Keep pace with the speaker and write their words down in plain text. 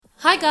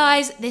Hi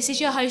guys, this is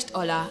your host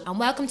Ola and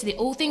welcome to the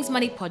All Things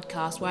Money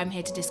podcast where I'm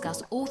here to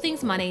discuss all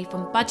things money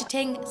from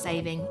budgeting,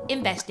 saving,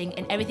 investing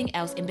and everything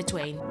else in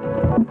between.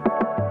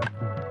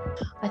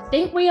 I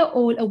think we are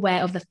all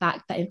aware of the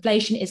fact that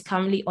inflation is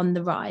currently on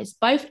the rise,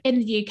 both in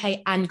the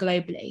UK and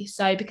globally.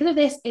 So because of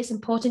this, it's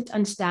important to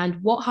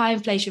understand what high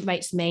inflation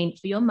rates mean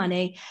for your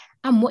money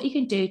and what you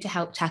can do to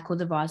help tackle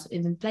the rise of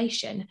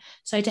inflation.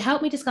 So to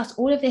help me discuss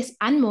all of this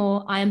and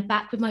more, I am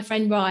back with my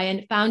friend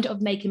Ryan, founder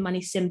of Making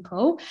Money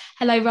Simple.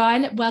 Hello,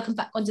 Ryan. Welcome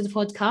back onto the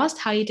podcast.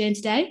 How are you doing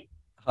today?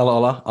 Hello,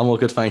 Ola. I'm all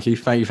good, thank you.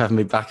 Thank you for having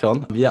me back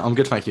on. Yeah, I'm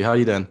good, thank you. How are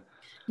you doing?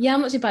 Yeah,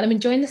 I'm not too bad. I'm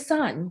enjoying the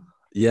sun.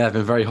 Yeah, I've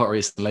been very hot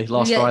recently.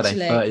 Last Friday,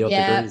 Literally. 30 odd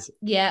Yeah. degrees.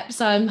 Yeah.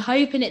 So I'm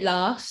hoping it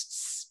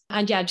lasts.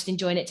 And yeah, I'm just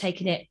enjoying it,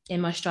 taking it in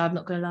my stride, I'm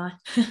not going to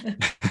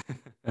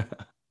lie.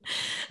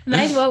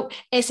 Amazing. Well,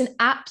 it's an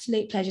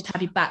absolute pleasure to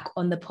have you back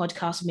on the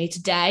podcast with me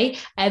today.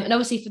 And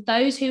obviously, for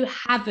those who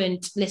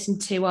haven't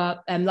listened to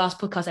our last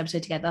podcast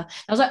episode together,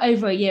 that was like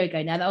over a year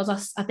ago now. That was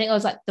us. I think it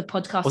was like the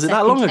podcast. Was it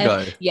that long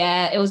ago?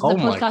 Yeah, it was Oh the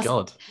my podcast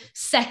God.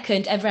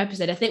 second ever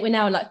episode. I think we're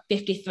now like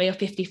 53 or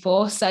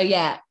 54. So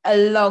yeah, a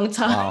long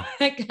time Wow.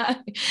 ago.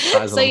 That is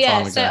a long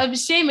time ago. So I'm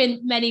assuming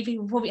many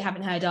people probably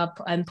haven't heard our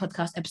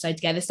podcast episode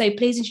together. So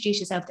please introduce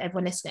yourself to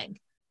everyone listening.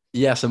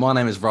 Yeah, so my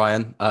name is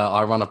Ryan.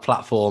 I run a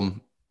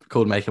platform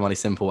called Making Money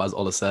Simple, as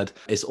Ola said.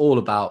 It's all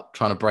about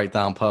trying to break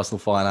down personal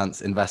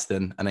finance,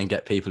 investing, and then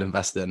get people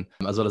investing,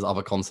 as well as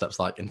other concepts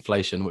like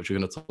inflation, which we're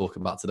going to talk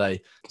about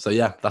today. So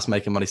yeah, that's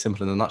Making Money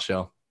Simple in a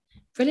nutshell.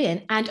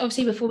 Brilliant. And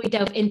obviously, before we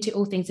delve into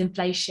all things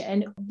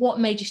inflation, what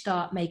made you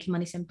start Making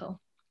Money Simple?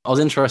 I was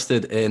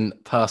interested in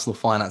personal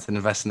finance and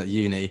investing at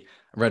uni,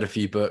 read a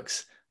few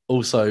books,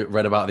 also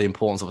read about the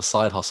importance of a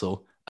side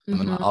hustle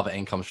and like other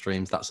income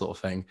streams, that sort of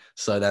thing.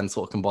 So then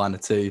sort of combined the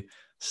two,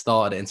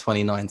 started it in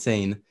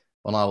 2019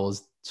 when I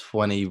was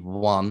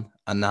 21,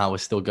 and now we're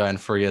still going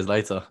 3 years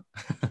later.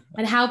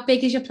 And how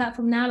big is your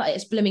platform now? Like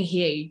it's blooming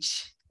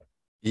huge.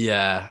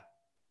 Yeah.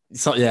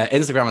 So yeah,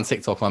 Instagram and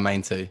TikTok are my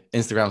main two.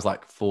 Instagram's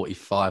like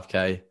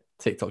 45K,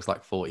 TikTok's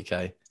like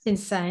 40K. It's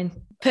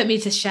insane. Put me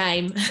to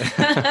shame.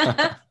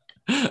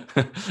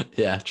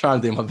 Yeah, try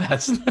and do my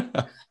best.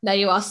 No,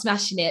 you are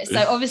smashing it.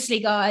 So obviously,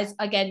 guys,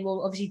 again,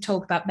 we'll obviously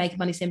talk about Making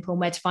Money Simple and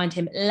where to find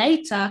him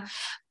later.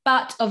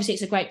 But obviously,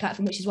 it's a great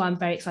platform, which is why I'm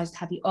very excited to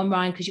have you on,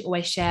 Ryan, because you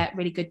always share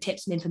really good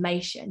tips and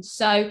information.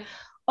 So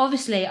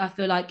obviously, I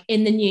feel like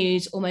in the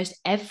news almost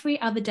every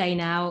other day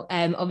now,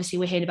 obviously,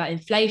 we're hearing about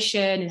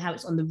inflation and how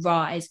it's on the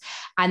rise,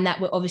 and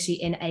that we're obviously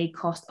in a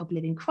cost of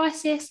living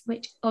crisis,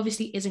 which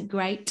obviously isn't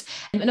great.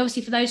 And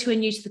obviously, for those who are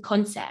new to the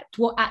concept,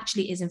 what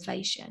actually is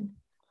inflation?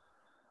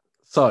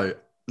 So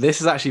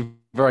this is actually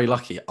very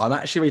lucky. I'm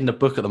actually reading a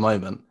book at the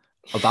moment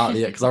about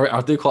the, because I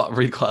do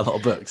read quite a lot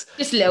of books.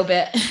 Just a little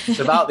bit. It's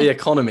about the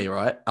economy,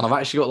 right? And I've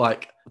actually got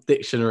like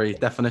dictionary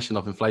definition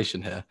of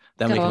inflation here.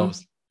 Then we can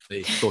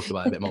obviously talk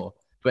about it a bit more.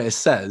 But it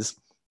says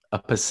a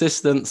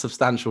persistent,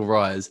 substantial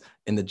rise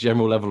in the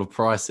general level of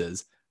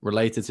prices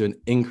related to an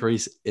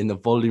increase in the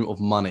volume of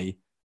money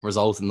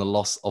resulting in the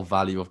loss of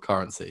value of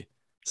currency.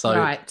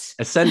 So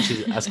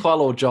essentially, there's quite a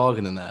lot of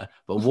jargon in there.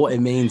 But what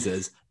it means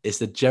is it's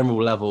the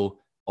general level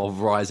of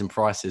rise in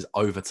prices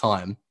over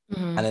time.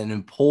 And then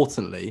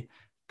importantly,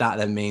 that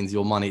then means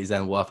your money is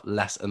then worth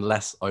less and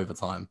less over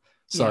time.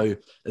 So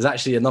there's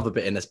actually another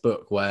bit in this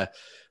book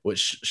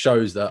which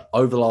shows that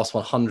over the last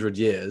 100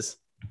 years,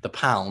 the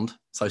pound,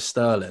 so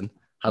sterling,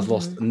 has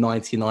lost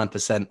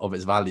 99% of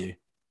its value.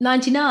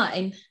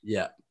 99?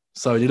 Yeah.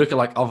 So you look at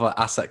like other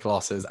asset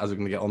classes, as we're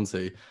going to get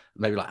onto,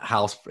 maybe like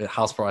house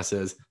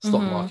prices,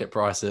 stock market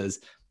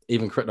prices,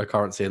 even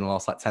cryptocurrency in the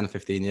last like 10,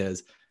 15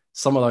 years.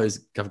 Some of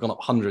those have gone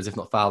up hundreds, if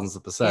not thousands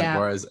of percent,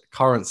 whereas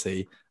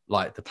currency,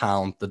 like the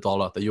pound, the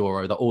dollar, the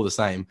euro, they're all the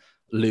same,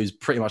 lose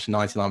pretty much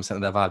 99% of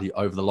their value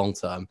over the long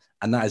term.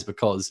 And that is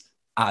because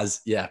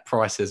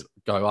prices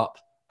go up.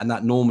 And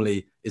that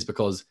normally is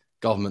because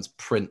governments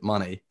print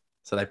money.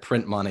 So they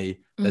print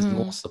money, there's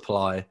more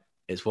supply,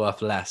 it's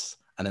worth less.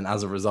 And then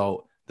as a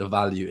result, the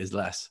value is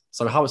less.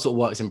 So how it sort of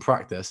works in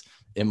practice,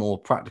 in more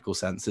practical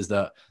sense, is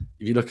that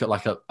if you look at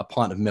like a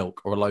pint of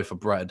milk or a loaf of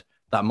bread,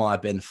 that might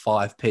have been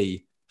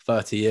 5p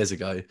 30 years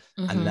ago,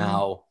 and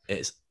now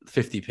it's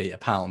 50p a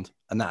pound.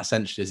 And that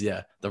essentially is,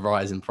 the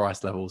rise in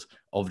price levels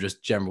of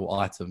just general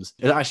items.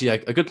 It's actually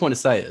a good point to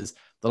say is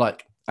that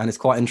like, and it's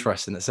quite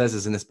interesting, it says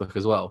this in this book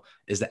as well,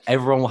 is that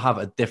everyone will have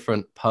a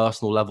different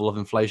personal level of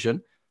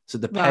inflation. So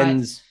it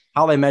depends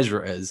how they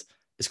measure it is.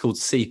 It's called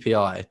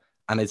CPI.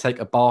 And they take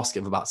a basket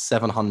of about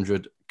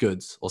 700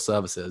 goods or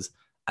services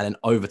and then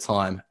over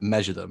time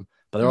measure them.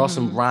 But there are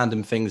some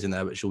random things in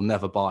there which you'll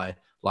never buy,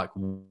 like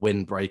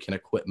windbreaking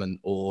equipment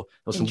or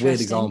some weird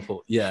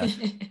example. Yeah.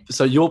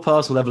 So your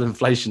personal level of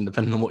inflation,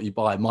 depending on what you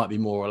buy, might be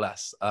more or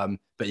less.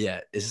 But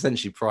yeah, it's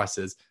essentially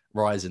prices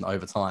rising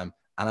over time.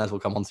 And as we'll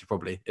come on to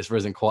probably, it's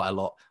risen quite a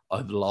lot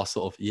over the last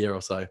sort of year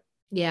or so.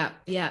 Yeah.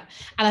 And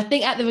I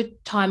think at the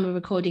time we're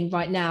recording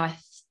right now, I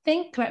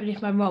think, correct me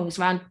if I'm wrong, it's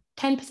around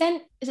 10%.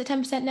 Is it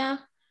 10% now?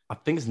 I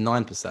think it's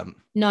 9%.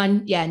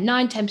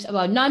 10%.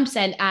 Well,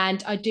 9%.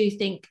 And I do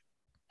think,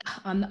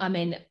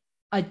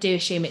 I do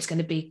assume it's going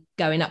to be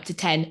going up to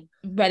 10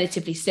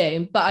 relatively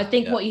soon. But I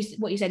think what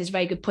you said is a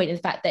very good point in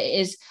the fact that it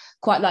is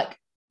quite like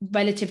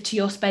relative to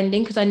your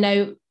spending, because I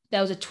know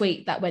there was a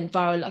tweet that went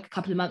viral like a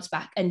couple of months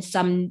back, and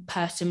some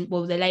person,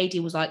 well, the lady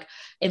was like,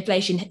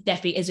 inflation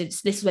definitely isn't,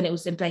 this is when it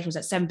was, inflation was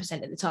at 7%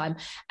 at the time.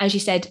 And she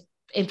said,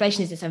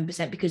 inflation isn't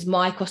 7% because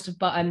my cost of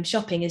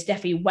shopping is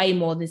definitely way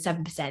more than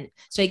 7%.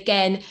 So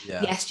again,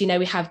 yes, you know,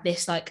 we have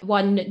this like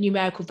one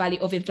numerical value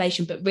of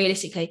inflation, but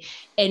realistically,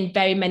 in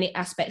very many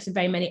aspects and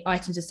very many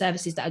items and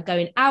services that are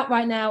going out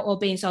right now or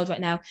being sold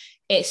right now,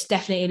 it's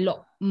definitely a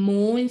lot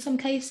more in some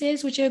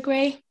cases. Would you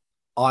agree?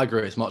 I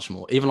agree. It's much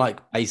more. Even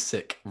like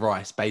basic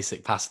rice,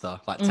 basic pasta,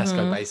 like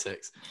Tesco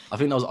basics. I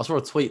think I saw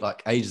a tweet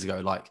like ages ago,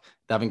 like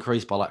they've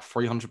increased by like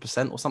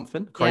 300% or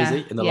something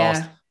crazy in the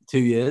last 2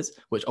 years,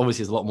 which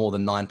obviously is a lot more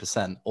than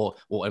 9% or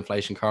what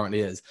inflation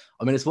currently is.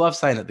 I mean, it's worth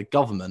saying that the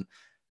government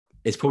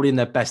is probably in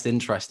their best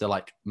interest to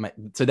like,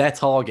 so their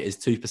target is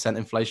 2%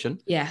 inflation.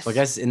 Yes. So I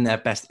guess it's in their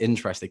best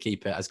interest to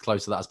keep it as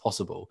close to that as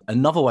possible.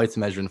 Another way to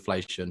measure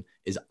inflation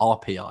is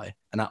RPI,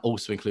 and that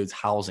also includes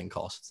housing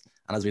costs.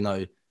 And as we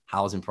know,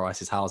 housing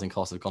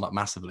costs have gone up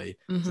massively.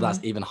 So that's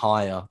even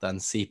higher than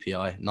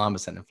CPI,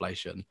 9%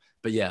 inflation.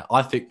 But yeah,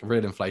 I think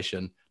real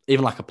inflation,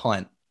 even like a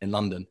pint in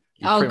London.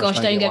 Oh gosh,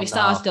 don't get me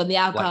started on the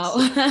alcohol.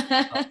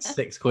 Like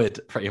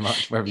 £6 pretty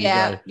much wherever you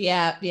go.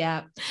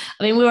 Yeah.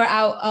 I mean,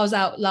 I was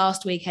out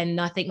last weekend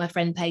and I think my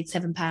friend paid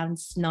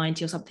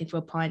 £7.90 or something for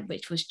a pint,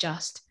 which was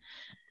just...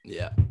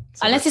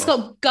 Unless it's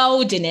got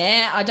gold in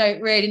it, I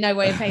don't really know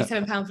where you pay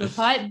 £7 for a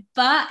pint.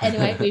 But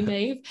anyway, we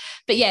move.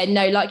 But yeah,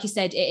 no, like you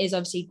said, it is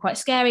obviously quite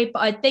scary.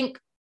 But I think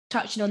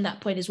touching on that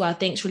point as well, I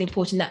think it's really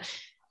important that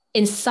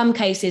in some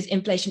cases,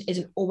 inflation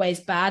isn't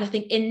always bad. I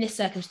think in this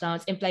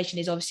circumstance, inflation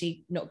is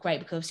obviously not great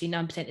because obviously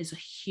 9% is a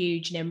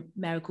huge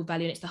numerical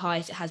value and it's the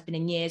highest it has been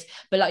in years.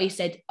 But like you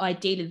said,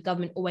 ideally, the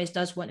government always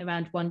does want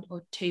around 1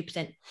 or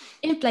 2%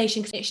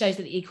 inflation because it shows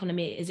that the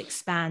economy is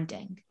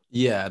expanding.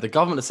 Yeah, the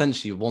government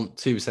essentially want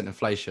 2%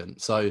 inflation.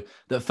 So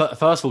first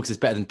of all, because it's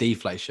better than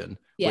deflation,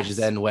 which is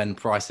then when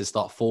prices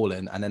start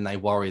falling and then they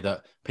worry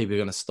that people are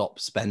going to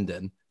stop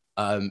spending.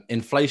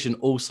 Inflation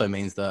also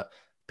means that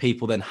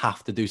people then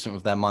have to do something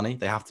with their money.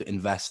 They have to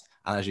invest.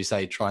 And as you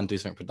say, try and do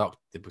something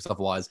productive because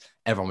otherwise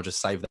everyone would just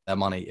save their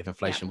money if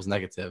inflation was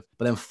negative.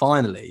 But then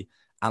finally,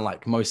 and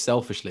like most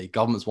selfishly,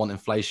 governments want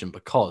inflation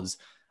because,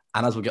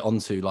 and as we'll get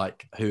onto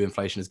like who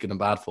inflation is good and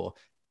bad for,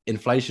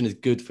 inflation is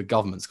good for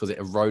governments because it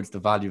erodes the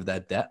value of their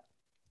debt.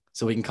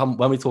 So we can come,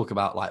 when we talk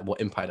about like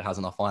what impact it has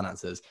on our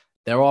finances,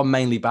 there are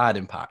mainly bad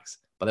impacts,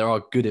 but there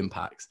are good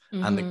impacts.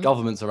 And the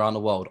governments around the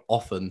world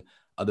often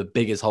are the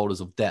biggest holders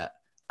of debt,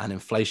 and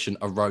inflation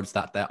erodes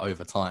that debt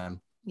over time.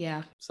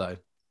 Yeah. So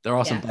there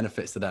are some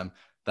benefits to them.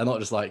 They're not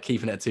just like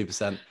keeping it at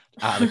 2%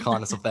 out of the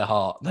kindness of their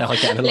heart. They are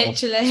getting a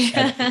lot of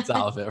benefits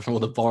out of it from all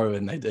the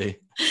borrowing they do.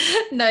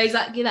 No,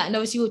 exactly that. And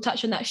obviously we'll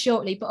touch on that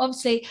shortly. But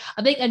obviously,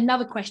 I think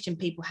another question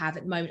people have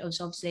at the moment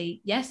is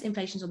obviously, yes,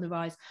 inflation's on the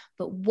rise,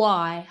 but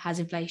why has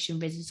inflation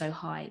risen so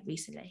high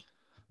recently?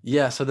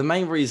 Yeah, so the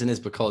main reason is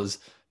because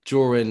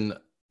during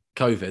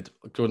COVID,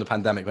 during the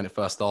pandemic when it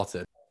first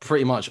started,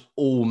 pretty much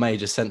all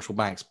major central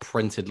banks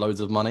printed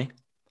loads of money.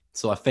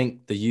 So I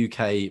think the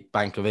UK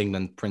Bank of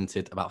England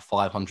printed about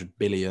 500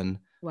 billion.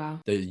 Wow.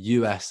 The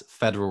US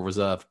Federal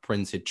Reserve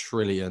printed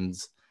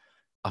trillions.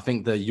 I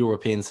think the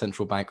European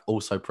Central Bank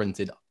also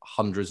printed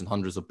hundreds and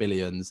hundreds of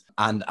billions.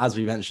 And as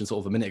we mentioned sort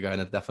of a minute ago in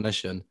the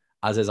definition,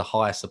 as there's a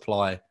higher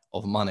supply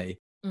of money,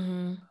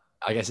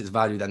 I guess its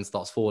value then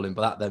starts falling.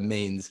 But that then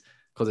means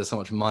because there's so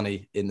much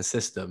money in the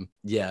system,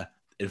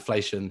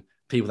 inflation,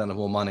 people then have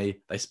more money,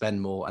 they spend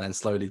more, and then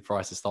slowly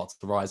prices start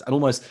to rise. And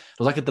almost, it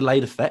was like a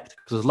delayed effect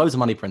because there's loads of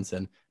money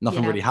printing.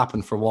 Nothing really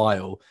happened for a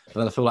while. But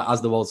then I feel like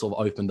as the world sort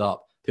of opened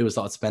up, people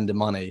started spending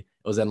money.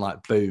 It was then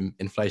like, boom,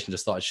 inflation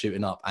just started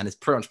shooting up. And it's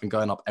pretty much been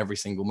going up every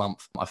single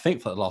month. I think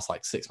for the last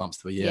like 6 months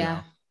to a year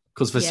now.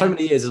 Because for so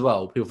many years as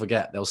well, people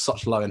forget there was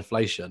such low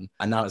inflation.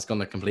 And now it's gone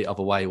the complete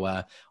other way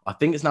where I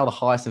think it's now the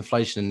highest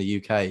inflation in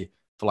the UK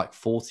for like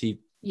 45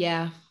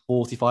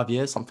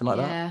 years, something like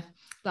that. Yeah,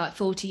 like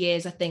 40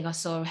 years, I think I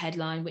saw a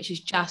headline, which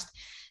is just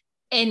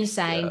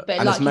insane. Yeah. But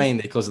and like, it's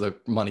mainly because of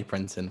the money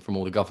printing from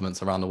all the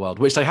governments around the world,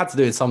 which they had to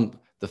do in some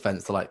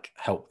defense to like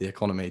help the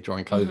economy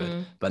during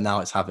COVID. But now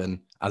it's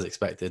having, as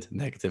expected,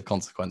 negative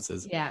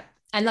consequences. Yeah.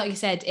 And like you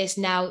said, it's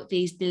now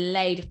these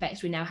delayed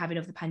effects we're now having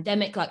of the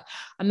pandemic. Like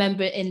I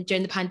remember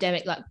during the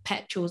pandemic, like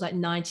petrol was like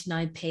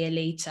 99p a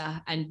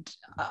litre. And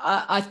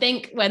I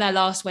think when I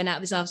last went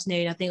out this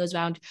afternoon, I think it was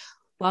around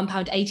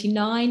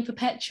 £1.89 for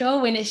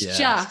petrol, when it's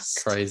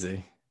just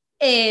crazy,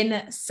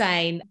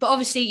 insane. But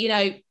obviously, you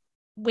know,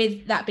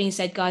 with that being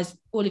said, guys,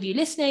 all of you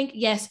listening,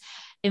 yes,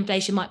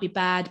 inflation might be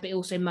bad, but it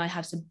also might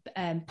have some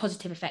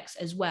positive effects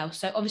as well.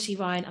 So obviously,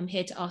 Ryan, I'm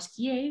here to ask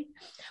you,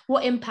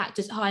 what impact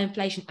does high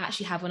inflation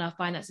actually have on our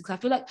finances? Because I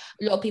feel like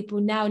a lot of people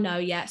now know,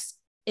 yes,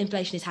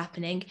 inflation is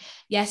happening.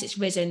 Yes, it's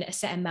risen a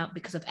set amount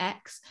because of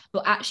X,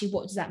 but actually,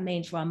 what does that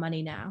mean for our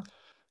money now?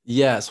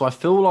 Yeah, so I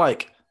feel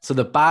like, so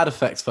the bad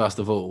effects, first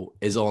of all,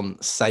 is on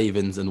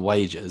savings and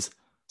wages.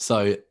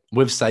 So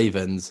with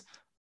savings,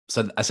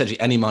 So essentially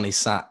any money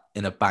sat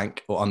in a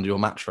bank or under your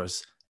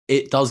mattress,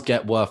 it does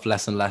get worth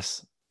less and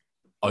less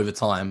over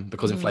time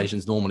because inflation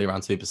is normally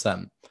around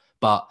 2%.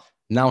 But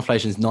now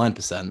inflation is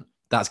 9%.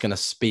 That's going to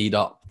speed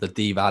up the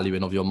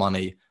devaluing of your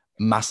money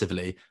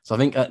massively. So I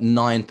think at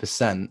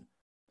 9%,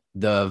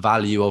 the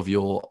value of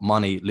your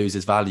money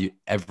loses value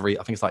I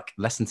think it's like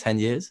less than 10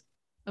 years.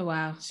 Oh,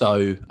 wow.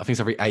 So I think it's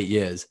every 8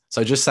 years.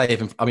 So just say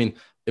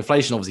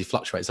inflation obviously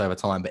fluctuates over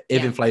time, but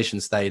if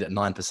inflation stayed at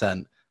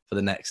 9% for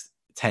the next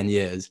 10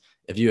 years,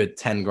 if you had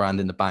 10 grand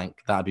in the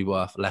bank, that'd be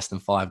worth less than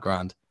 5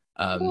 grand.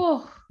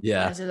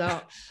 Yeah. That's a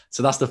lot.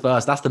 So that's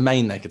the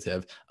main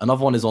negative.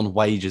 Another one is on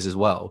wages as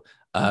well.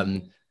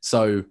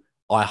 So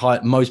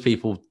most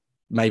people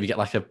maybe get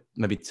like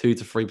maybe 2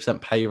 to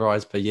 3% pay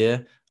rise per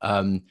year,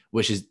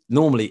 which is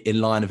normally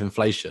in line with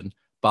inflation.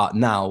 But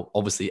now,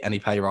 obviously, any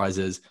pay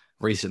rises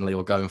recently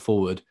or going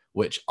forward,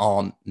 which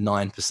aren't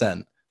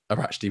 9%, are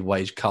actually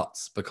wage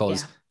cuts,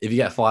 because if you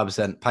get a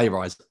 5% pay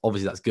rise,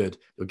 obviously that's good.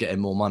 You're getting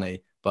more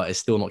money, but it's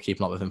still not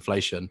keeping up with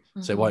inflation.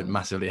 So it won't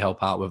massively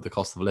help out with the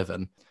cost of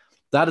living.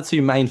 That are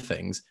two main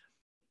things.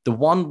 The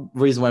one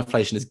reason why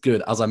inflation is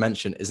good, as I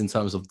mentioned, is in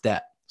terms of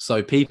debt.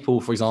 So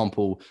people, for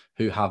example,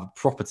 who have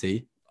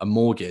property, a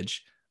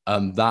mortgage,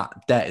 that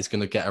debt is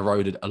going to get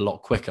eroded a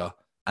lot quicker.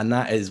 And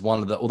that is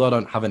although I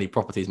don't have any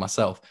properties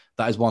myself,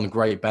 that is one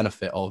great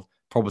benefit of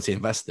property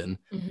investing.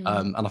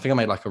 And I think I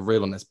made like a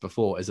reel on this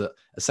before, is that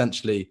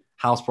essentially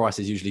house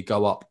prices usually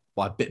go up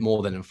by a bit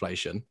more than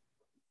inflation,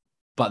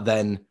 but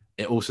then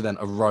it also then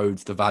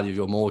erodes the value of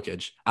your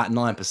mortgage. At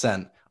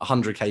 9%,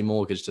 100k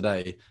mortgage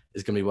today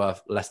is going to be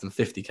worth less than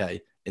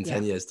 50k in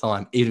 10 years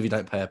time, even if you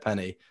don't pay a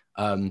penny.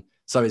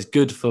 So it's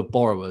good for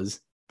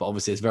borrowers, but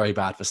obviously it's very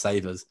bad for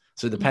savers.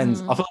 So it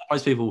depends. I feel like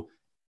most people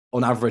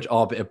on average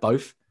are a bit of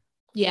both.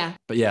 Yeah.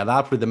 But yeah, that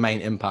are probably the main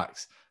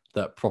impacts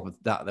that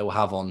they will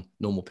have on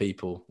normal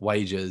people: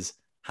 wages,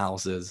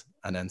 houses,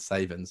 and then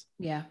savings.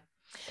 Yeah.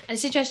 And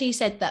it's interesting you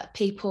said that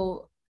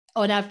people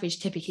on average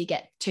typically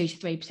get 2 to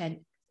 3%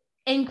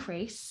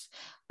 increase.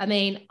 I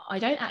mean, I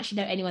don't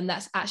actually know anyone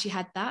that's actually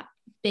had that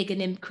big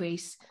an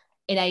increase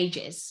in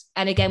ages.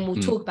 And again,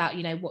 we'll talk about,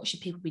 what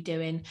should people be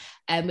doing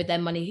with their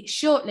money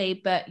shortly.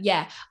 But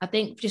yeah, I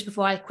think just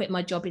before I quit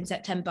my job in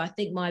September, I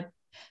think my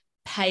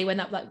pay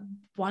went up like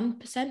 1%,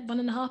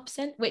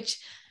 1.5%,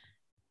 which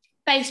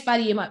face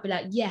value, you might be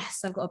like,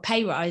 yes, I've got a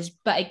pay rise.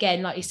 But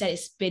again, like you said,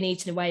 it's been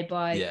eaten away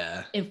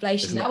by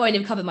inflation. That won't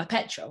even cover my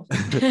petrol.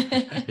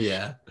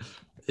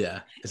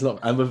 Yeah, it's not.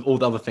 And with all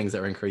the other things that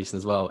are increasing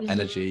as well,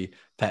 energy,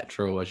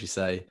 petrol, as you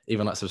say,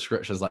 even like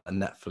subscriptions like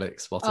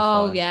Netflix, Spotify.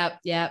 Oh,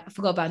 yeah. I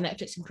forgot about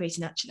Netflix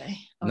increasing, actually.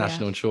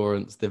 National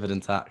insurance,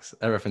 dividend tax,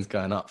 everything's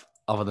going up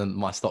other than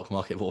my stock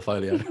market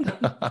portfolio.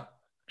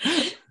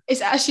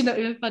 It's actually not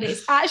even funny.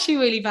 It's actually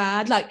really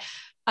bad. Like,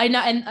 I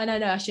know, and I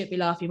know I shouldn't be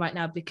laughing right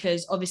now,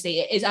 because obviously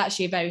it is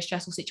actually a very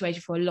stressful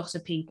situation for a lot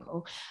of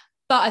people.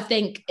 But I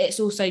think it's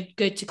also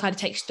good to kind of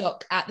take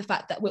stock at the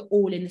fact that we're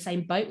all in the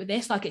same boat with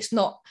this. Like, it's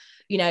not,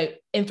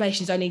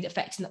 inflation's only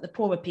affecting the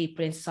poorer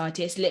people in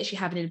society. It's literally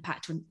having an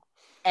impact on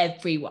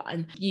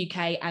everyone,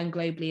 UK and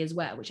globally as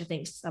well, which I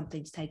think is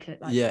something to take it.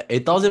 Yeah,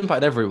 it does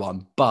impact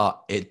everyone,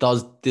 but it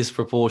does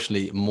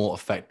disproportionately more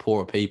affect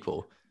poorer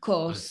people. Of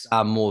course.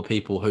 And more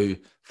people who,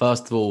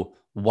 first of all,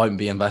 won't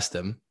be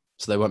investing.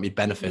 So they won't be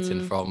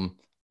benefiting from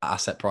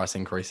asset price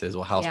increases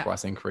or house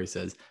price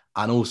increases.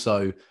 And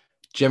also,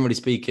 generally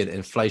speaking,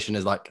 inflation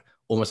is like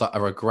almost like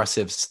a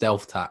regressive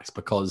stealth tax,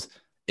 because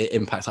it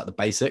impacts like the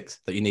basics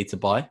that you need to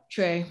buy.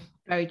 True.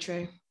 Very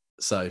true.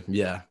 So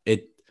yeah,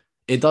 it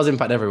does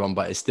impact everyone,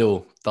 but it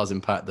still does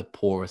impact the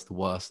poorest, the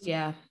worst.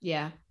 Yeah.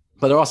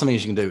 But there are some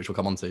things you can do, which we'll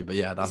come on to. But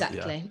yeah, that's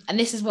exactly. And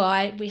this is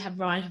why we have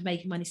Ryan for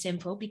Making Money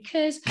Simple,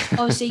 because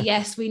obviously,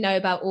 yes, we know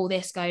about all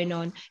this going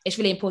on. It's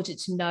really important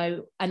to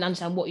know and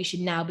understand what you should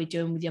now be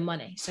doing with your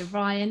money. So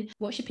Ryan,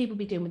 what should people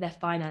be doing with their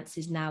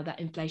finances now that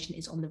inflation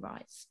is on the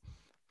rise?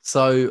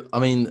 So, I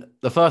mean,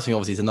 the first thing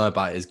obviously to know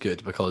about it is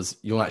good, because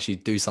you'll actually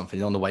do something.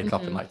 You're on the wake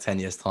up in like 10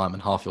 years time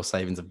and half your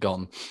savings have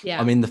gone. Yeah.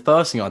 I mean, the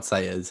first thing I'd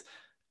say is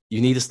you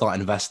need to start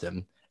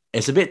investing.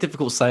 It's a bit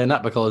difficult saying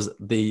that because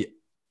the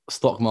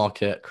stock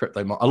market,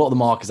 crypto market, a lot of the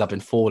markets have been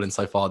falling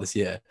so far this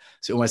year.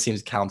 So it almost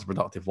seems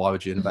counterproductive. Why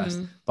would you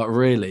invest? But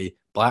really,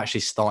 by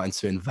actually starting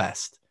to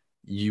invest,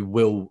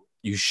 you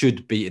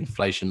should beat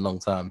inflation long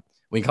term.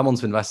 We can come on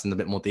to invest in a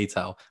bit more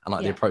detail and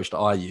like the approach that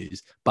I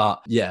use.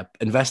 But yeah,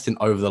 investing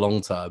over the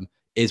long term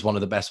is one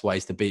of the best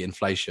ways to beat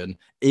inflation.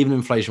 Even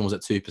inflation was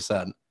at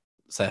 2%,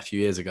 say a few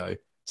years ago,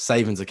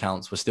 savings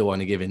accounts were still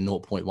only giving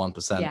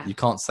 0.1%. Yeah. You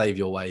can't save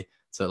your way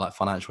to like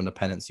financial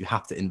independence. You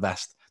have to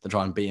invest to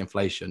try and beat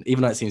inflation,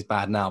 even though it seems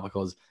bad now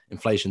because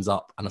inflation's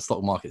up and the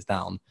stock market's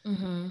down.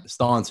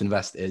 Starting to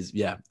invest is,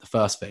 the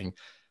first thing.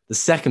 The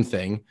second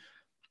thing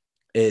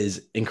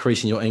is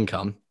increasing your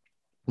income,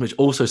 which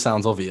also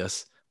sounds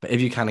obvious. But if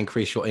you can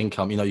increase your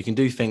income, you can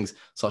do things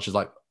such as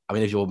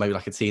if you're maybe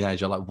like a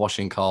teenager, like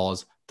washing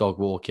cars, dog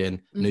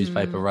walking,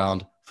 newspaper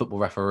round, football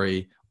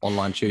referee,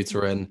 online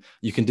tutoring.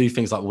 You can do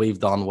things like we've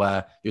done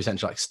where you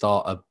essentially like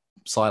start a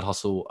side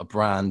hustle, a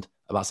brand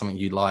about something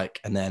you like,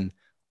 and then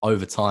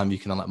over time you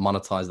can like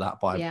monetize that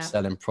by Yeah.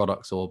 selling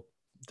products or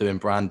doing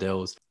brand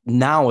deals.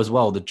 Now as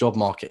well, the job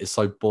market is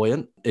so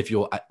buoyant if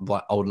you're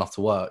like old enough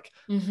to work.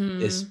 I don't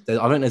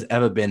think there's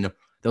ever been, there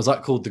was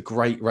like called the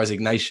Great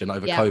Resignation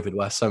over COVID,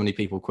 where so many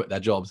people quit their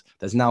jobs.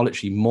 There's now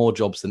literally more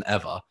jobs than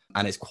ever,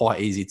 and it's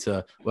quite easy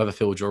to, whatever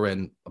field you're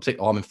in.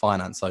 Particularly, I'm in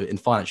finance, so in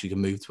finance you can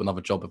move to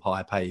another job with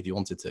higher pay if you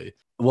wanted to.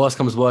 Worst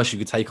comes worst, you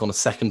could take on a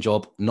second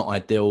job. Not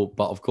ideal,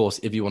 but of course,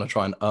 if you want to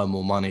try and earn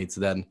more money to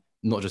then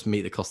not just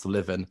meet the cost of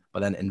living, but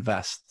then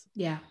invest.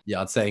 Yeah,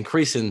 I'd say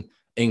increasing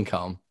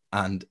income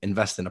and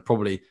investing are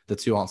probably the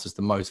two answers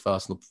to most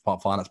personal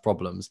finance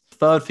problems.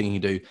 Third thing you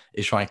can do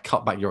is try and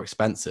cut back your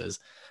expenses,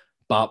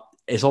 but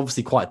it's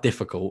obviously quite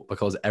difficult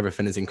because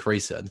everything is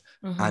increasing,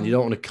 and you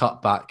don't want to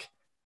cut back.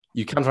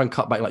 You can try and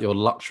cut back like your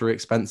luxury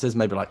expenses,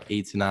 maybe like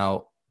eating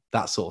out,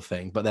 that sort of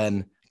thing, but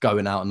then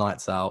going out,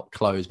 nights out,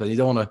 clothes, but you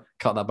don't want to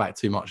cut that back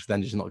too much, then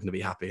you're just not going to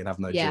be happy and have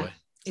no joy.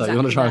 So you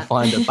want to try and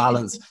find a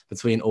balance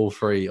between all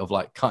three of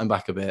like cutting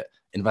back a bit,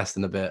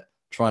 investing a bit,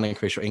 trying to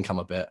increase your income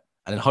a bit.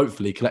 And then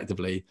hopefully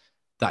collectively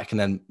that can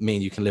then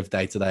mean you can live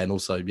day to day and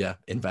also,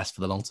 invest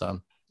for the long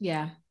term.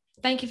 Yeah.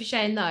 Thank you for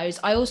sharing those.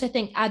 I also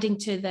think adding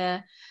to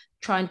the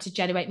trying to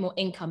generate more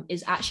income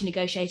is actually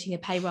negotiating a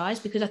pay rise,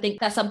 because I think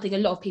that's something a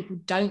lot of people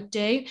don't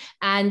do.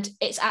 And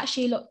it's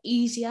actually a lot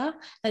easier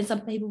than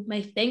some people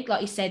may think.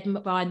 Like you said,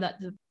 Ryan, that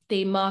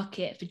the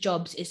market for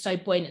jobs is so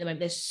buoyant at the moment.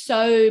 There's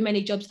so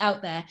many jobs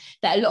out there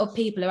that a lot of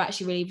people are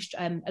actually really,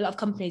 a lot of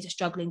companies are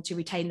struggling to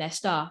retain their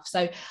staff.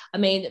 So, I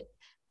mean,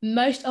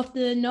 most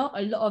often than not,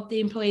 a lot of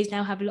the employees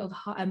now have a lot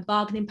of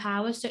bargaining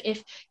power. So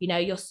if,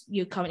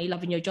 you're currently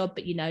loving your job,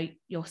 but,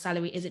 your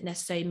salary isn't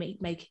necessarily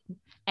making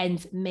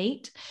ends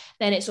meet,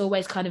 then it's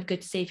always kind of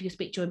good to see if you can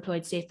speak to your employer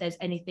to see if there's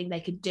anything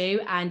they could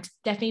do, and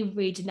definitely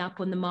reading up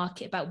on the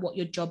market about what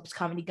your job's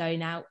currently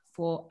going out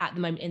for at the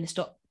moment in the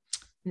stock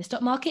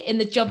market, in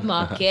the job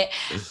market,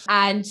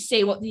 and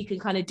see what you can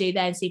kind of do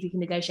there and see if you can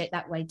negotiate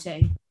that way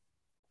too.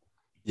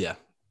 Yeah,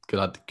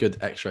 good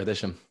extra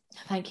addition.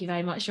 Thank you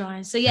very much,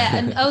 Ryan. So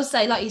and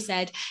also, like you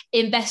said,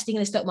 investing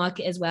in the stock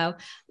market as well.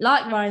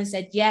 Like Ryan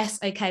said, yes,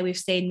 okay, we've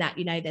seen that,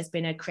 there's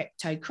been a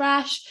crypto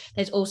crash.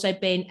 There's also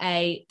been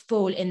a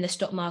fall in the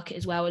stock market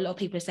as well. A lot of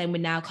people are saying we're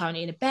now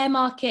currently in a bear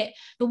market.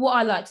 But what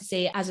I like to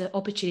see as an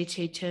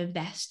opportunity to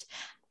invest,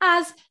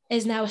 as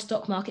is now a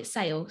stock market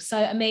sale. So,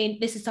 I mean,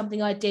 this is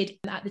something I did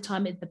at the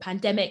time of the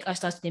pandemic. I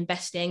started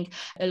investing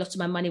a lot of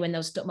my money when there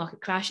was a stock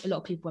market crash. A lot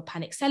of people were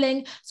panic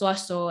selling. So I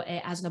saw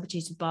it as an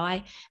opportunity to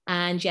buy.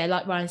 And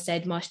like Ryan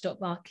said, my stock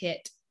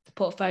market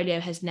portfolio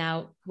has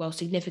now,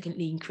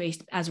 significantly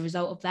increased as a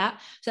result of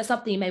that. So that's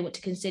something you may want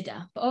to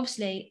consider. But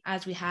obviously,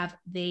 as we have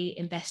the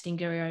investing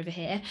guru over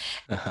here,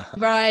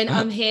 Ryan,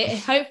 I'm here.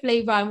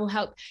 Hopefully, Ryan will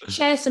help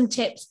share some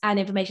tips and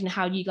information on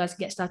how you guys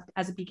can get started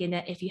as a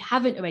beginner if you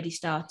haven't already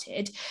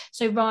started.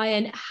 So,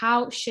 Ryan,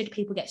 how should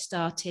people get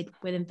started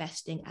with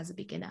investing as a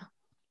beginner?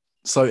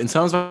 So in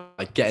terms of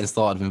getting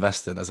started with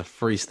investing, there's a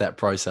 3-step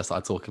process that I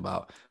talk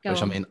about,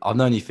 I mean, I've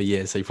known you for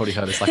years, so you've probably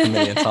heard this like a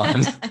million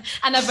times.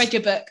 And I've read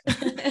your book.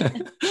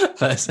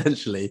 But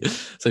essentially,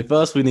 so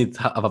first we need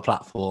to have a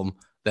platform,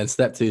 then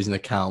step 2 is an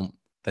account,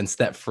 then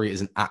step 3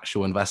 is an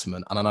actual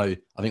investment. And I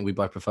think we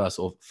both prefer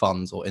sort of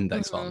funds or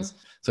index funds.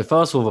 So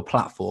first of all, a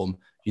platform,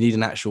 you need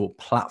an actual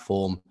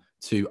platform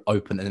to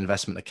open an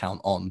investment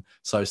account on.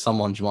 So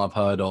someone you might have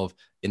heard of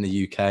in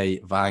the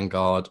UK,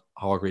 Vanguard,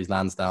 Hargreaves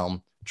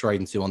Lansdown,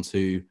 Trading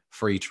 212,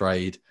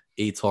 Freetrade,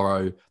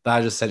 eToro. That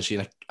is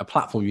essentially a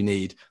platform you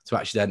need to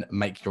actually then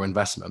make your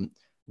investment.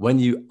 When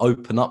you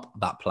open up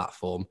that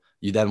platform,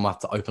 you then have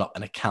to open up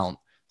an account.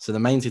 So the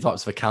main 2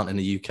 types of account in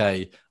the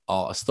UK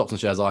are a stocks and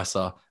shares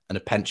ISA and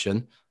a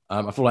pension.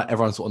 I feel like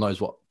everyone sort of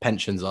knows what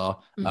pensions are,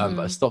 but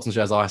a stocks and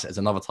shares ISA is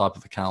another type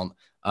of account.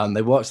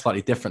 They work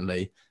slightly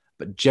differently,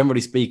 but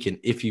generally speaking,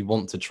 if you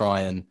want to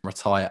try and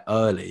retire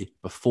early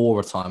before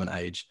retirement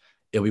age,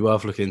 it'll be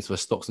worth looking into a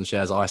stocks and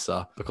shares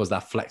ISA because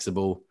they're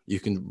flexible. You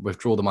can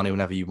withdraw the money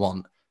whenever you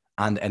want,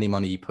 and any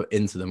money you put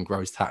into them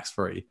grows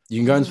tax-free. You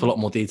can go into a lot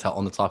more detail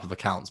on the type of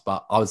accounts,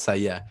 but I would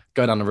say,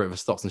 go down the route of a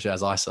stocks and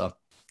shares ISA.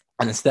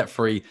 And then step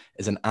 3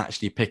 is an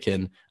actually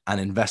picking an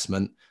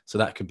investment. So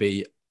that could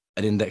be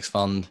an index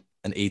fund,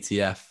 an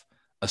ETF,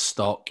 a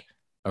stock,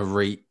 a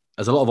REIT.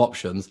 There's a lot of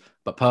options,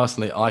 but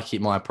personally, I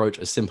keep my approach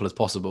as simple as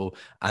possible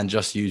and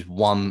just use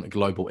one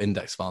global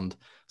index fund.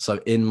 So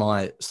in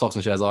my stocks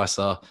and shares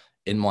ISA,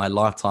 in my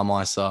lifetime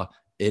ISA,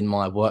 in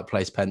my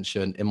workplace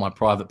pension, in my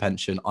private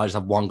pension, I just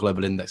have one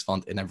global index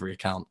fund in every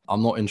account.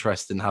 I'm not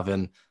interested in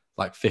having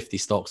like 50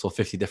 stocks or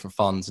 50 different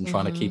funds and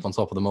trying to keep on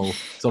top of them all.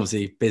 It's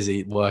obviously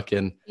busy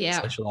working,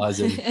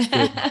 socializing,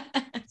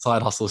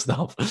 side hustle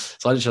stuff.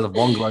 So I just have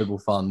one global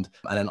fund,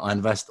 and then I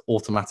invest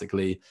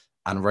automatically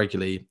and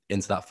regularly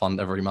into that fund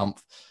every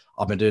month.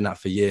 I've been doing that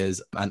for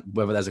years, and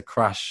whether there's a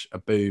crash, a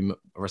boom,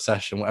 a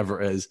recession,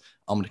 whatever it is,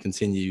 I'm going to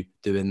continue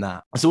doing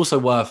that. It's also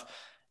worth,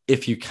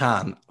 if you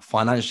can,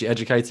 financially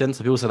educating.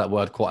 So people say that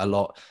word quite a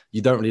lot.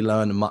 You don't really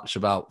learn much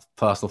about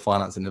personal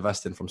finance and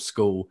investing from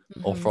school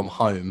or from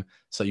home.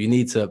 So you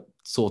need to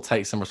sort of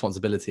take some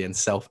responsibility and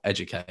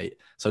self-educate.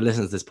 So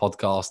listen to this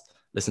podcast,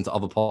 listen to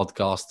other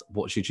podcasts,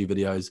 watch YouTube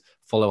videos,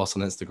 follow us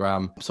on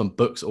Instagram. Some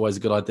books, always a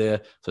good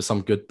idea. So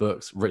some good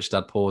books, Rich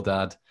Dad, Poor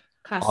Dad,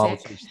 I'll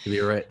Classic. Teach You to Be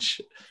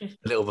Rich, A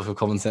Little Book of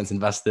Common Sense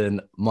Investing,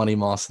 Money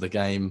Master the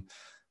Game.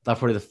 They're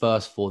probably the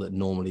first 4 that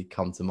normally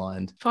come to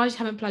mind. Surprised you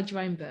haven't plugged your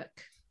own book.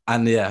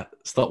 And yeah,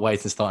 Stop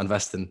Waiting, Start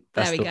Investing.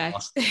 There we go.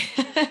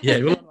 Yeah,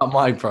 you're not about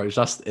my approach,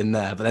 just in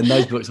there. But then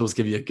those books also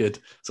give you a good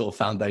sort of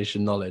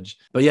foundation knowledge.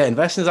 But yeah,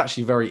 investing is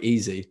actually very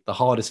easy. The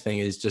hardest thing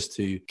is just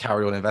to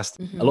carry on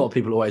investing. A lot of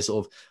people are always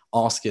sort of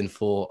asking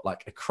for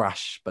like a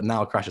crash, but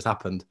now a crash has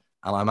happened.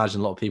 And I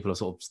imagine a lot of people have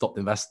sort of stopped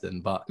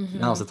investing, but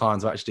now's the time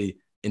to actually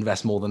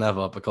invest more than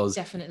ever, because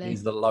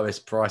these are the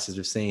lowest prices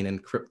we've seen in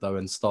crypto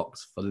and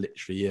stocks for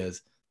literally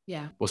years.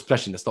 Yeah. Well,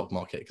 especially in the stock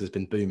market, because it's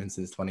been booming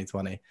since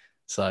 2020.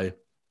 So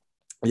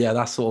yeah,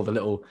 that's sort of a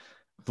little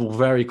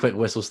very quick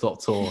whistle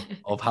stop tour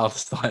of how to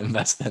start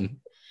investing.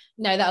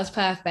 No, that was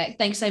perfect.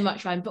 Thanks so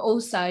much, Ryan. But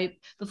also,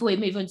 before we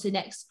move on to the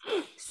next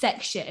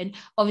section,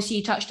 obviously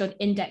you touched on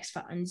index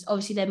funds.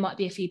 Obviously, there might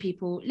be a few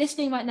people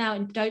listening right now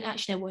and don't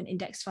actually know what an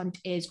index fund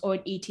is, or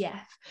an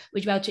ETF.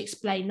 Would you be able to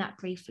explain that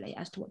briefly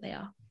as to what they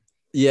are?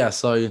 Yeah,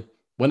 so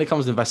when it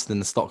comes to investing in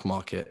the stock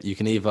market, you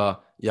can either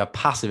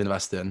passive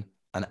investing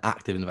and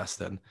active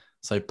investing.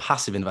 So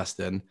passive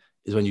investing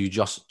is when you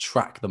just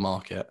track the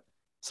market.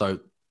 So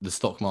the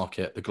stock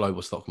market, the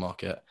global stock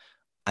market.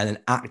 And then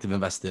active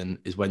investing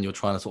is when you're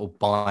trying to sort of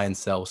buy and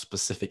sell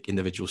specific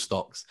individual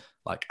stocks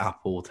like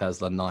Apple,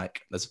 Tesla,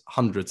 Nike. There's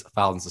hundreds of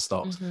thousands of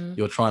stocks.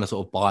 You're trying to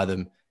sort of buy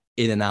them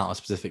in and out at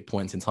specific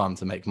points in time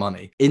to make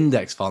money.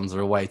 Index funds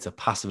are a way to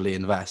passively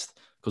invest,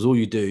 because all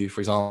you do,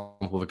 for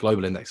example, with a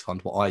global index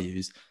fund, what I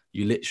use,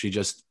 you literally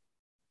just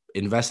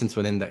invest into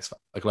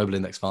a global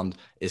index fund.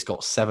 It's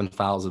got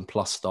 7,000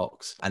 plus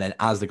stocks. And then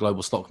as the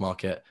global stock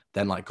market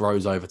then like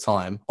grows over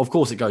time, of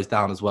course it goes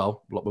down as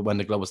well when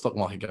the global stock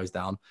market goes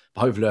down.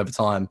 But hopefully over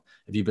time,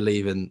 if you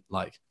believe in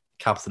like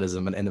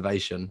capitalism and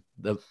innovation,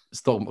 the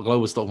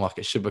global stock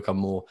market should become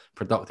more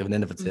productive and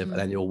innovative, and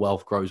then your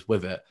wealth grows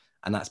with it.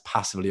 And that's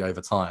passively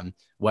over time.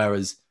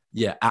 Whereas,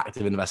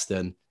 active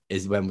investing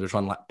is when we're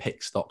trying to like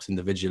pick stocks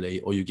individually,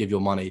 or you give your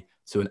money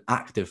to an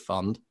active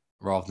fund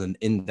rather than an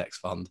index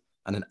fund.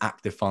 And an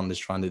active fund is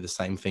trying to do the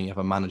same thing. You have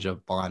a manager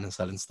buying and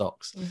selling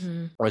stocks.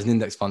 Whereas an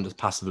index fund just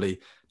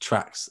passively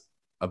tracks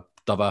a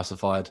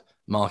diversified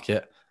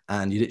market,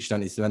 and you literally don't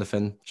need to do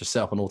anything. Just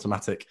set up an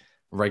automatic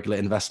regular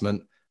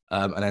investment,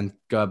 and then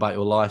go about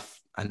your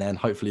life. And then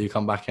hopefully you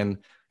come back in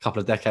a couple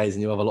of decades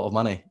and you have a lot of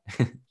money.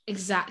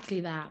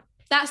 Exactly that.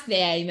 That's the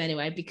aim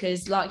anyway,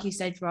 because like you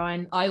said,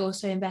 Ryan, I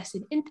also invest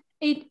in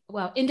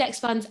index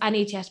funds and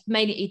ETFs.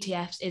 Mainly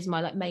ETFs is my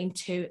like main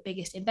 2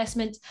 biggest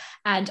investments.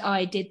 And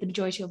I did the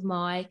majority of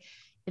my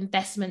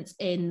investments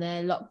in the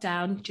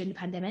lockdown during the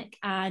pandemic.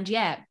 And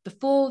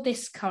before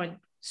this current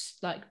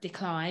like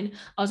decline,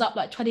 I was up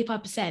like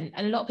 25%.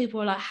 And a lot of people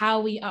were like, how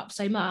are we up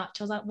so much?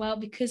 I was like, well,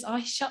 because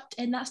I shopped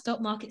in that stock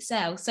market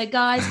sale. So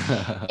guys,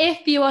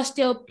 if you are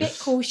still a bit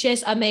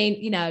cautious, I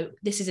mean,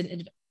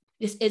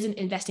 this isn't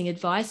investing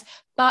advice,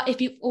 but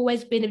if you've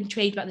always been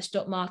intrigued about the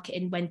stock market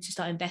and when to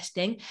start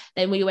investing,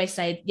 then we always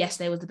say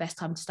yesterday was the best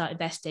time to start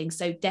investing.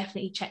 So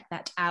definitely check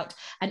that out,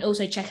 and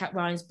also check out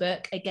Ryan's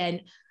book.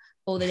 Again,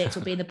 all the links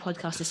will be in the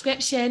podcast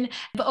description.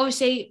 But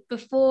obviously,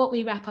 before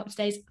we wrap up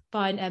today's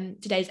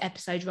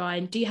episode,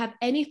 Ryan, do you have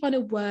any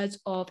final words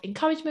of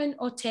encouragement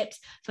or tips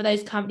for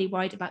those currently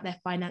worried about their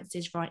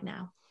finances right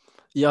now?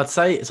 Yeah, I'd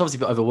say it's obviously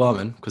a bit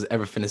overwhelming because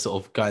everything is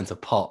sort of going to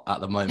pot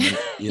at the moment.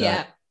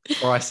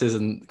 Prices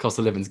and cost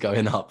of living is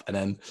going up, and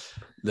then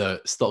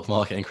the stock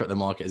market and crypto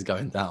market is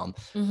going down.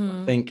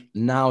 I think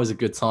now is a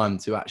good time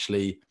to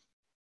actually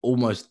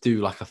almost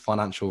do like a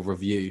financial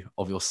review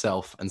of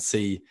yourself and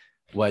see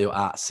where you're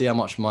at, see how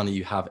much money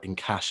you have in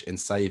cash, in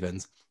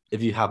savings.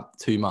 If you have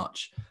too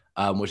much,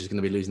 which is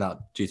going to be losing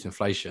out due to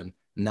inflation,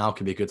 now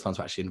could be a good time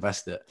to actually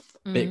invest it.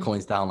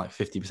 Bitcoin's down like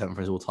 50% from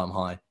its all-time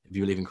high. If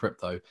you believe in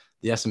crypto,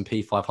 the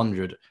S&P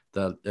 500,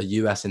 the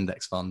US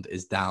index fund,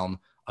 is down,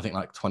 I think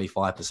like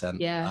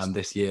 25%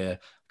 this year.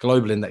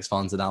 Global index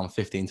funds are down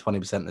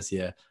 15-20% this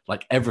year.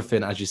 Like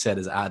everything, as you said,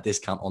 is at a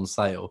discount on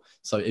sale.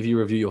 So if you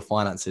review your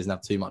finances and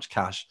have too much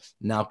cash,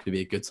 now could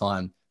be a good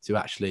time to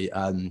actually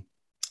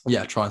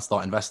try and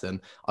start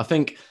investing. I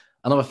think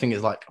another thing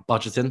is like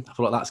budgeting. I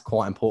feel like that's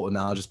quite important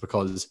now, just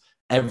because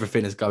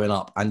everything is going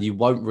up and you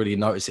won't really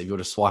notice it if you're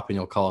just swiping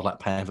your card, like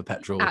paying for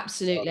petrol,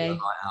 absolutely,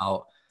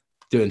 out,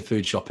 doing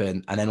food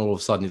shopping, and then all of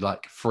a sudden you're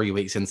like 3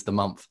 weeks into the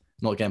month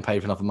not getting paid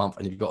for another month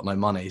and you've got no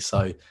money.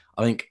 So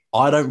I think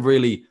I don't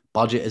really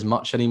budget as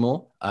much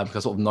anymore because I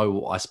sort of know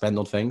what I spend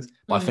on things,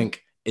 but I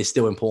think it's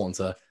still important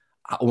to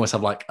almost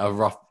have like a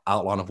rough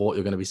outline of what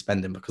you're going to be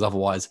spending, because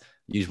otherwise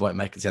you just won't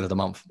make it to the end of the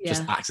month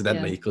just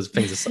accidentally, because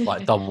things are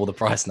like double the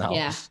price now.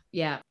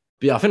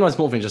 But I think the most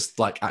important thing is just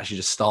like actually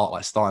just start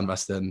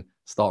investing,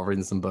 start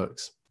reading some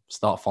books,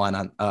 start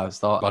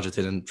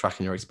budgeting and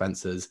tracking your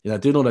expenses.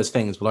 Doing all those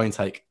things will only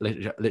take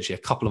literally a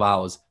couple of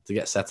hours to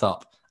get set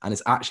up, and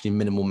it's actually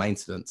minimal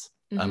maintenance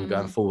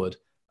going forward.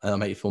 and it'll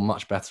make you feel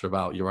much better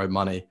about your own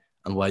money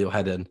and where you're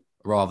heading,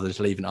 rather than just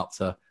leaving it up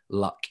to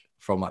luck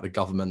from like the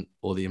government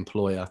or the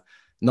employer.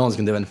 No one's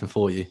going to do anything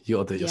for you. You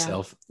got to do it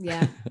yourself.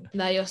 Yeah.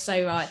 No, you're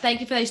so right.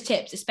 Thank you for those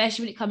tips,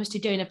 especially when it comes to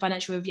doing a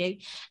financial review.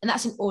 And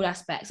that's in all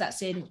aspects.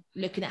 That's in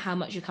looking at how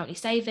much you're currently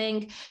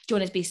saving. Do you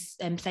want to be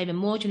saving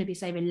more? Do you want to be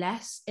saving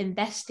less?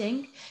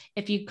 Investing.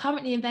 If you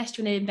currently invest,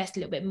 you want to invest a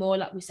little bit more.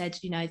 Like we said,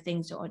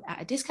 things are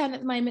at a discount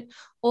at the moment.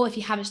 Or if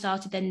you haven't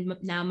started, then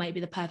now might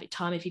be the perfect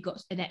time if you've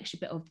got an extra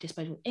bit of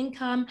disposable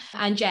income.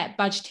 And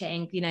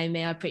budgeting,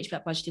 me, I preach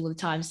about budgeting all the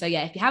time. So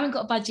if you haven't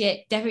got a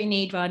budget, definitely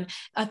need one.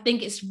 I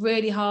think it's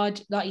really hard,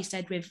 like you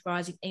said, with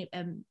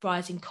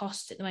rising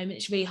costs at the moment.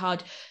 It's really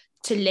hard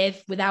to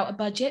live without a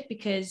budget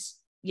because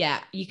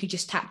you could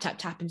just tap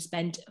and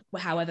spend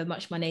however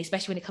much money,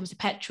 especially when it comes to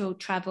petrol,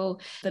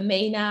 travel. For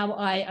me now,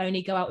 I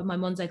only go out with my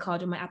Monzo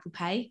card on my Apple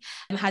Pay.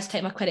 I had to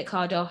take my credit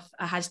card off.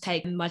 I had to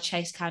take my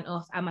Chase account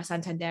off and my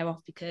Santander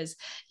off because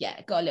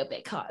it got a little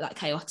bit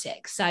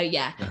chaotic. So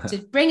to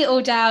bring it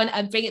all down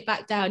and bring it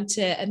back down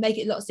and make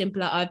it a lot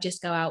simpler, I've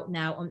just go out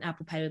now on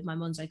Apple Pay with my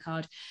Monzo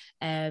card.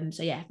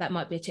 That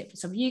might be a tip for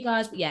some of you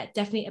guys, but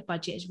definitely a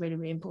budget is really,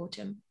 really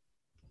important.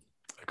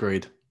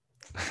 Agreed.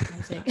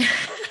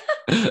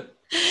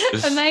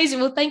 Amazing.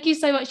 Well, thank you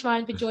so much,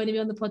 Ryan, for joining me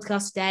on the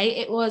podcast today.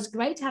 It was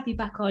great to have you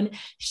back on,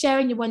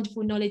 sharing your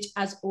wonderful knowledge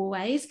as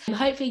always. And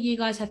hopefully you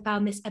guys have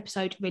found this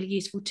episode really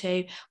useful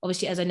too.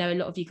 Obviously, as I know, a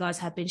lot of you guys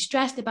have been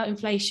stressed about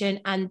inflation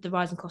and the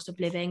rising cost of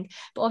living.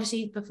 But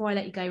obviously, before I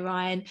let you go,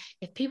 Ryan,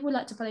 if people would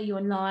like to follow you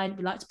online,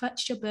 would like to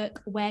purchase your book,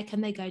 where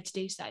can they go to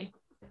do so?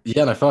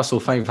 First of all,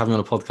 thank you for having me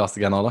on the podcast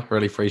again, Ola.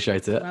 Really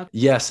appreciate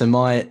it. So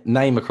my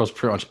name across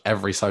pretty much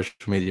every social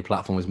media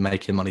platform is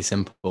Making Money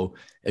Simple.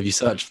 If you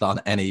search for that on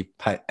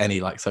any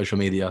like social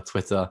media,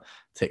 Twitter,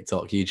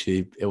 TikTok,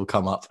 YouTube, it will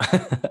come up.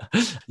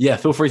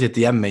 Feel free to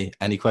DM me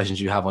any questions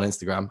you have on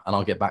Instagram and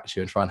I'll get back to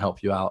you and try and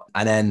help you out.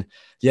 And then,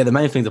 the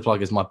main thing to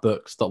plug is my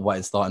book, Stop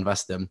Waiting, Start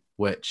Investing,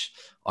 which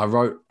I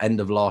wrote end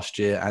of last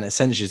year, and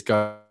essentially just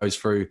goes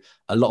through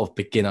a lot of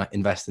beginner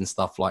investing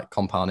stuff like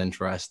compound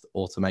interest,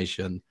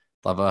 automation,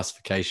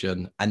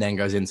 diversification, and then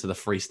goes into the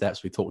 3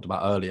 steps we talked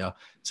about earlier.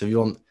 So if you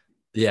want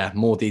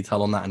more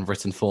detail on that in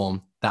written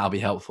form, that'll be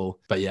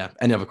helpful. But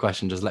any other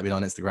question, just let me know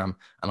on Instagram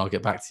and I'll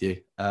get back to you.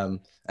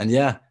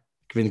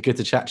 It's been good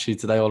to chat to you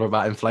today all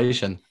about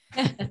inflation.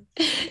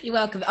 You're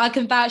welcome. I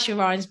can vouch for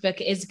Ryan's book.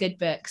 It is a good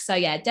book. So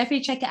definitely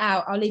check it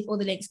out. I'll leave all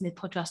the links in the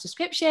podcast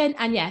description.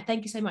 And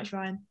thank you so much,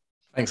 Ryan.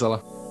 Thanks,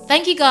 Ola.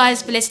 Thank you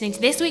guys for listening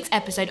to this week's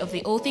episode of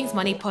the All Things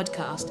Money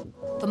podcast.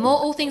 For more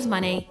All Things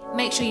Money,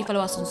 make sure you follow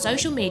us on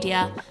social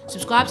media,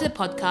 subscribe to the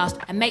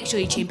podcast, and make sure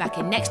you tune back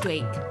in next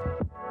week.